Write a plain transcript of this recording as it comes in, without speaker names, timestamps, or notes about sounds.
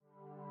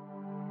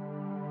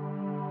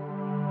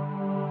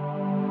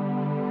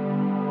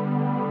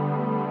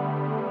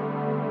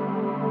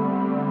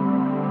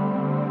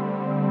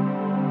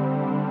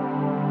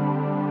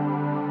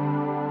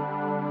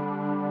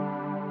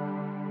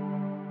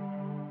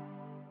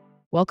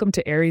Welcome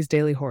to Aries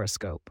Daily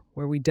Horoscope,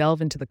 where we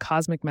delve into the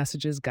cosmic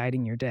messages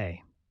guiding your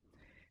day.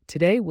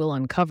 Today, we'll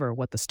uncover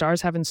what the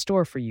stars have in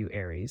store for you,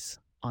 Aries,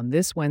 on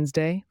this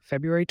Wednesday,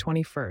 February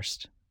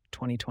 21st,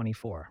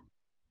 2024.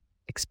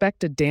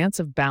 Expect a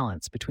dance of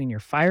balance between your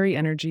fiery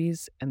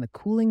energies and the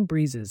cooling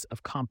breezes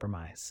of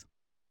compromise.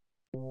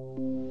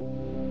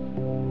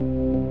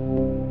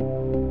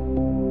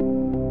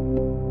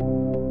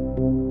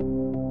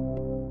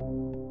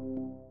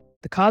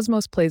 The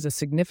cosmos plays a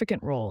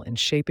significant role in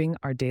shaping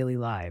our daily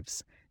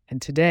lives.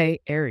 And today,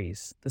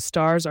 Aries, the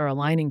stars are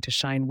aligning to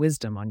shine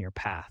wisdom on your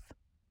path.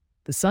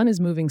 The sun is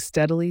moving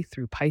steadily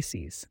through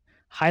Pisces,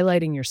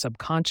 highlighting your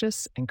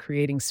subconscious and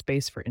creating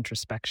space for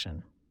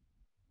introspection.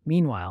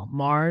 Meanwhile,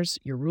 Mars,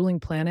 your ruling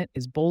planet,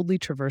 is boldly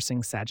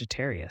traversing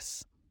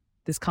Sagittarius.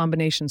 This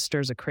combination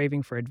stirs a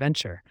craving for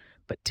adventure,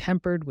 but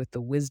tempered with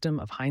the wisdom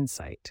of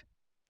hindsight.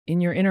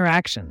 In your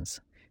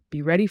interactions,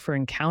 be ready for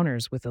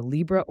encounters with a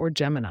Libra or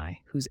Gemini,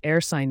 whose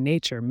air sign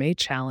nature may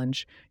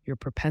challenge your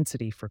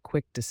propensity for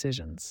quick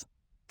decisions.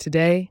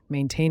 Today,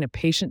 maintain a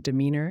patient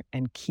demeanor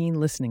and keen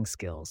listening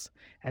skills,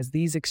 as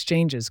these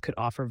exchanges could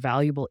offer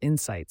valuable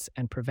insights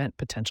and prevent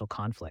potential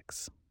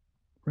conflicts.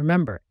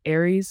 Remember,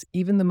 Aries,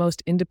 even the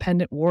most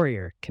independent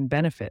warrior, can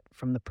benefit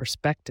from the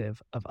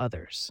perspective of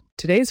others.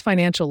 Today's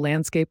financial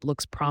landscape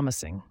looks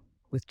promising,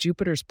 with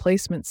Jupiter's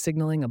placement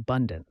signaling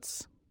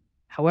abundance.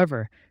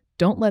 However,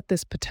 don't let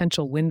this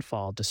potential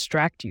windfall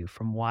distract you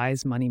from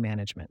wise money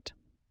management.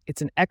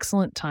 It's an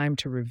excellent time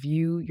to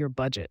review your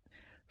budget,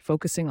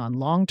 focusing on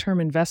long-term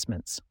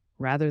investments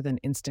rather than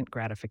instant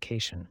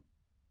gratification.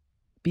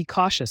 Be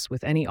cautious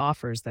with any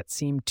offers that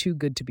seem too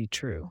good to be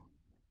true.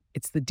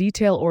 It's the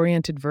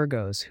detail-oriented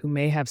Virgos who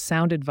may have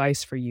sound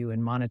advice for you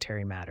in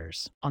monetary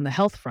matters. On the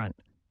health front,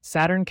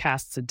 Saturn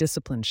casts a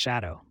disciplined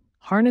shadow.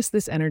 Harness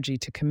this energy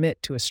to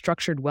commit to a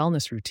structured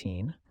wellness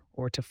routine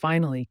or to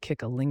finally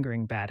kick a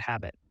lingering bad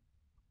habit.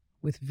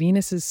 With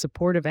Venus's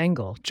supportive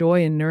angle,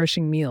 joy in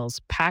nourishing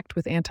meals packed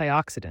with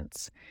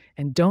antioxidants,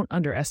 and don't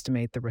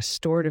underestimate the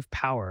restorative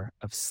power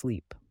of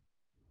sleep.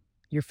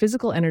 Your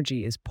physical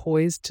energy is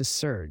poised to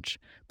surge,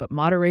 but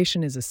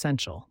moderation is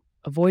essential.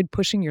 Avoid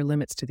pushing your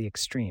limits to the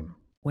extreme.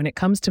 When it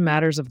comes to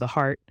matters of the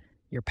heart,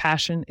 your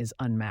passion is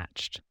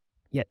unmatched.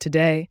 Yet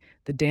today,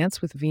 the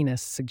dance with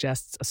Venus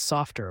suggests a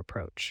softer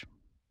approach.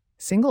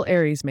 Single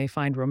Aries may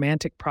find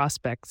romantic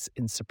prospects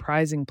in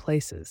surprising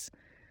places,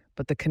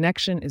 but the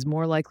connection is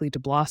more likely to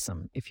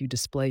blossom if you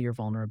display your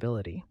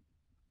vulnerability.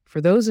 For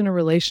those in a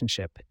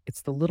relationship,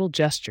 it's the little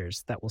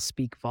gestures that will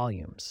speak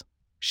volumes.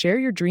 Share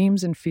your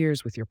dreams and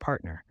fears with your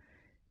partner.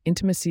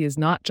 Intimacy is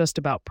not just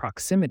about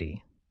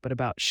proximity, but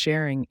about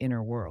sharing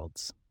inner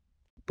worlds.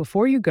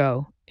 Before you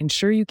go,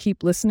 ensure you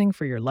keep listening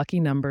for your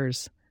lucky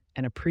numbers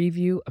and a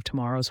preview of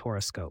tomorrow's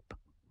horoscope.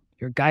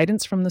 Your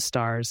guidance from the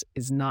stars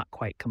is not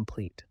quite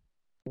complete.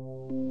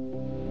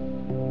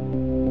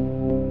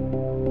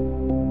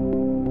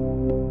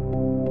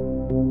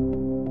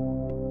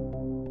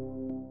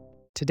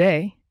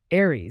 Today,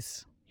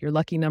 Aries, your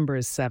lucky number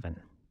is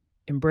 7.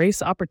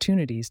 Embrace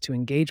opportunities to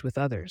engage with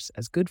others,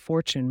 as good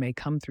fortune may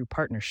come through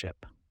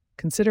partnership.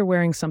 Consider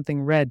wearing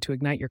something red to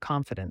ignite your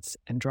confidence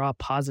and draw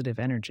positive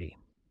energy.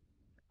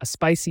 A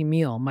spicy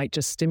meal might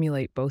just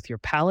stimulate both your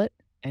palate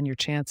and your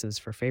chances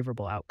for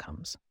favorable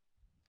outcomes.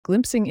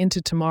 Glimpsing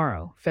into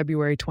tomorrow,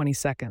 February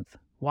 22nd,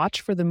 watch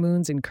for the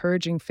moon's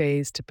encouraging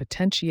phase to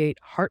potentiate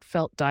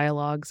heartfelt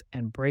dialogues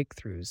and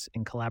breakthroughs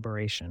in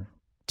collaboration.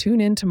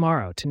 Tune in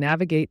tomorrow to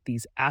navigate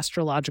these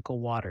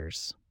astrological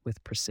waters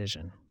with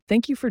precision.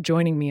 Thank you for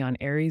joining me on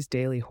Aries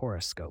Daily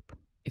Horoscope.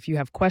 If you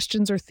have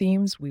questions or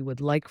themes we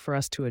would like for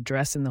us to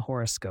address in the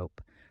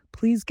horoscope,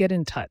 please get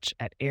in touch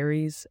at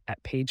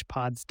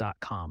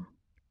aries@pagepods.com.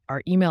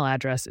 Our email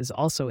address is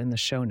also in the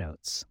show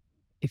notes.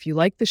 If you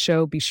like the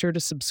show, be sure to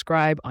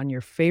subscribe on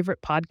your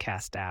favorite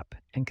podcast app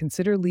and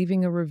consider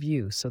leaving a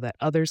review so that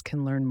others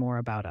can learn more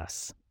about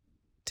us.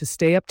 To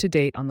stay up to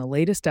date on the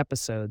latest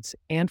episodes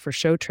and for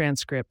show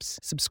transcripts,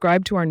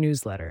 subscribe to our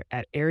newsletter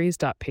at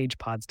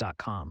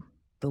aries.pagepods.com.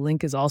 The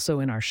link is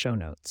also in our show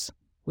notes.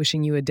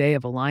 Wishing you a day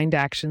of aligned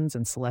actions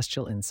and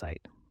celestial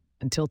insight.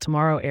 Until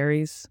tomorrow,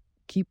 Aries,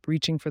 keep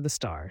reaching for the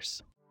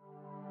stars.